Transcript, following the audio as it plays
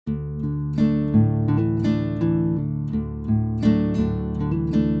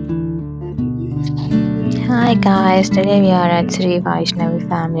Hi guys, today we are at Sri Vyshnavi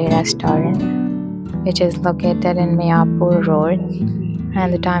Family Restaurant, which is located in Miyapur Road,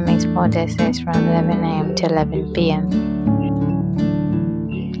 and the timings for this is from 11 a.m. to 11 p.m.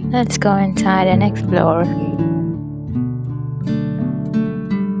 Let's go inside and explore.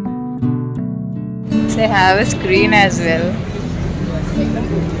 They have a screen as well.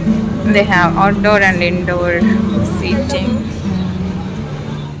 They have outdoor and indoor seating.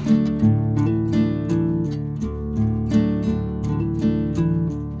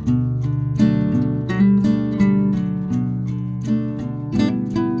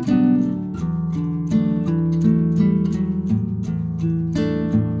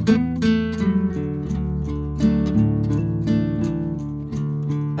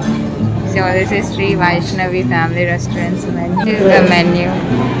 So this is Sri Vyshnavi Family Restaurant's menu. This is the menu.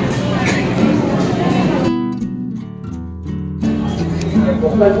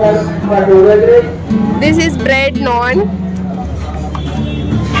 This is bread, naan,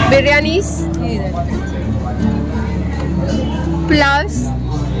 biryanis, pulavs,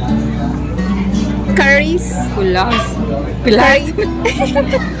 curries,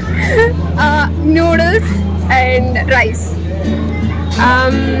 noodles and rice.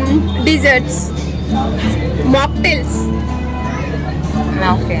 Desserts, mocktails.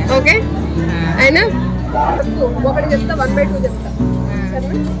 Okay. Okay? Aina? ఒకటి చెప్తా 1 by 2 చెప్తా.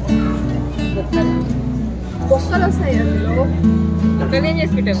 బొక్కలు వస్తాయి అందులో. బొక్కలు ఏం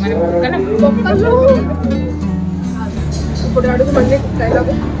చేసుకుంటాం మనం? బొక్కలు ఇప్పుడు అడుగు మళ్ళీ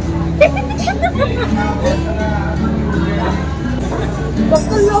డైలాగ్.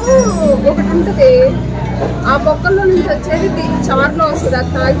 బొక్కల్లో ఒకటి ఉంటుంది, ఆ బొక్కల్లో నుంచి వచ్చేది చారులో వస్తుంది,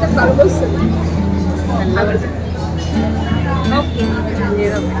 అది తాగితే కలుపు వస్తుంది.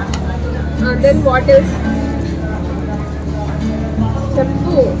 దెన్ వాట్ ఎల్స్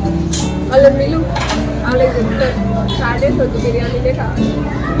చెప్పు, వాళ్ళని వీళ్ళు వాళ్ళకి చెప్తారు. స్టార్టర్స్ వద్దు, బిర్యానీనే కావాలి.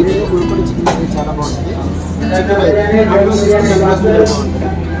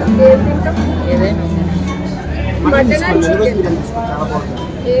 మటన్ అండ్ చికెన్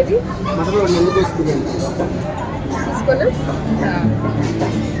ఏది తీసుకున్నా?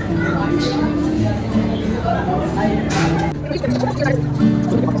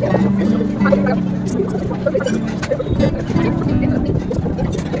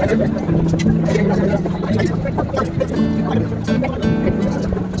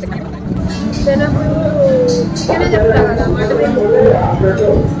 చికెనే చెప్తా కదా, మటన్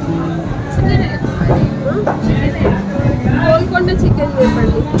గోల్కొండ చికెన్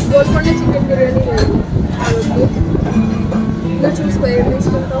చెప్పండి. గోల్కొండ చికెన్ బిర్యానీ లేదు. నువ్వు చూసుకో ఏం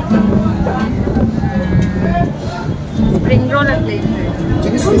తీసుకుంటావు. స్ప్రింగ్ రోల్ అంటే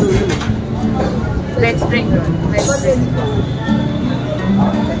వెజ్ స్ప్రింగ్ రోల్.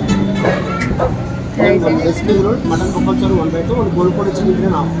 మటన్ పప్పుచారు 1 by 2, Golconda chicken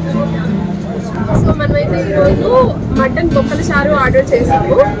biryani half. So మనమైతే ఈరోజు మటన్ బొక్కల చారు ఆర్డర్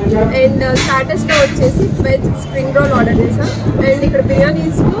చేసాము, అండ్ స్టార్టర్స్లో వచ్చేసి వెజ్ స్ప్రింగ్ రోల్ ఆర్డర్ చేసాం, అండ్ ఇక్కడ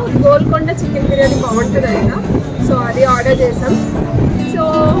బిర్యానీస్లో గోల్కొండ చికెన్ బిర్యానీ బాగుంటుంది అయినా, సో అది ఆర్డర్ చేసాం. So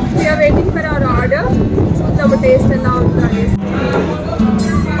we are waiting for hour order. చూద్దాము టేస్ట్ ఎలా ఉందో అనేసి.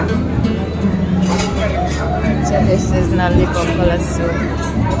 So this is nalli bokkala soup.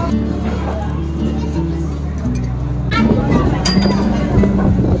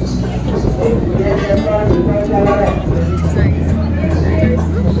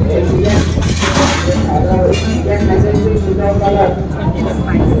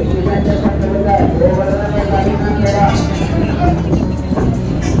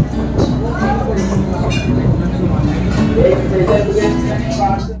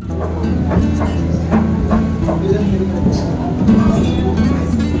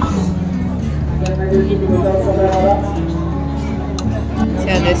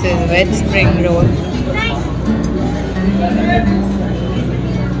 So this is veg spring roll.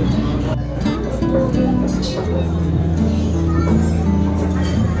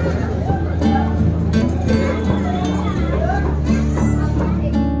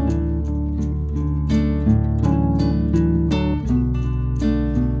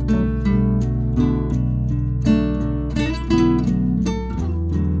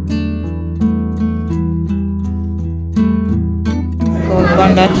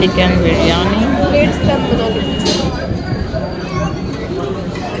 Ganda chicken biryani.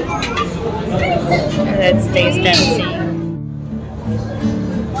 Let's taste and see.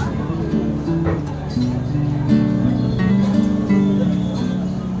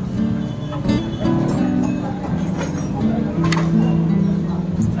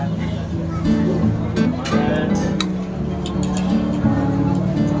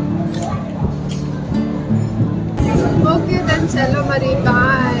 మరి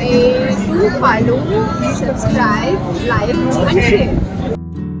bye. To follow, subscribe, like and share.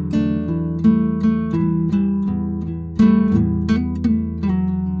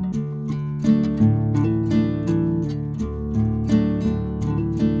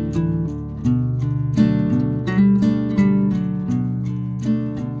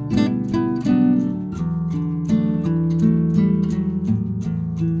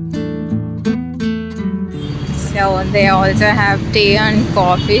 So they also have tea and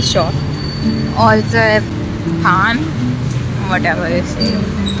coffee shop. Also a pan, whatever you say.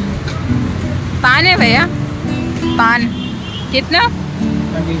 पान है भैया, पान कितना?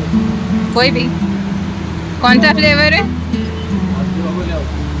 कोई भी, कौन सा फ्लेवर है?